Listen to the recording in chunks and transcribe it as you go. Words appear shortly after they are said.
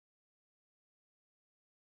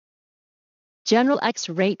General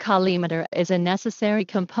X-ray collimator is a necessary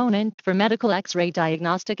component for medical X-ray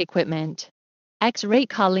diagnostic equipment. X-ray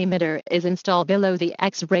collimator is installed below the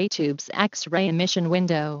X-ray tube's X-ray emission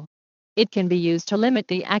window. It can be used to limit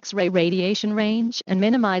the X-ray radiation range and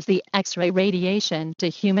minimize the X-ray radiation to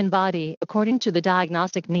human body according to the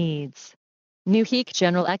diagnostic needs. NuHeek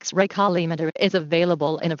General X-ray collimator is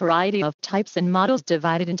available in a variety of types and models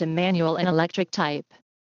divided into manual and electric type.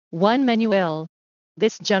 1. Manual.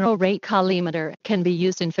 This general rate collimator can be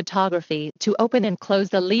used in photography to open and close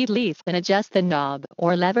the lead leaf and adjust the knob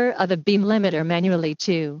or lever of the beam limiter manually.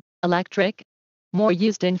 2. Electric. More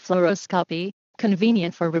used in fluoroscopy,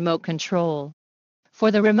 convenient for remote control.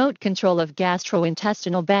 For the remote control of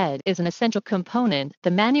gastrointestinal bed is an essential component.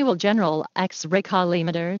 The manual general X-ray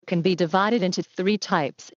collimator can be divided into 3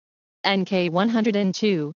 types: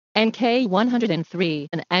 NK102, NK103,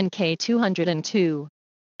 and NK202.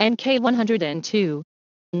 NK102,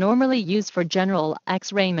 normally used for general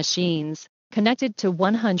X-ray machines, connected to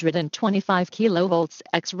 125 kV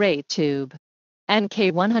X-ray tube.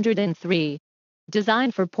 NK103,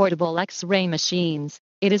 designed for portable X-ray machines,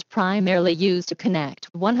 it is primarily used to connect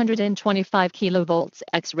 125 kV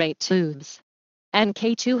X-ray tubes.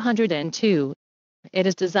 NK202, it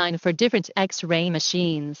is designed for different X-ray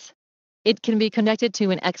machines. It can be connected to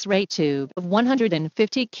an X-ray tube of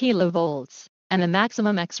 150 kV. And the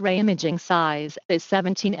maximum X-ray imaging size is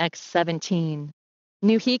 17x17.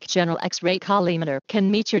 NuHeek General X-ray collimator can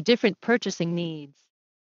meet your different purchasing needs.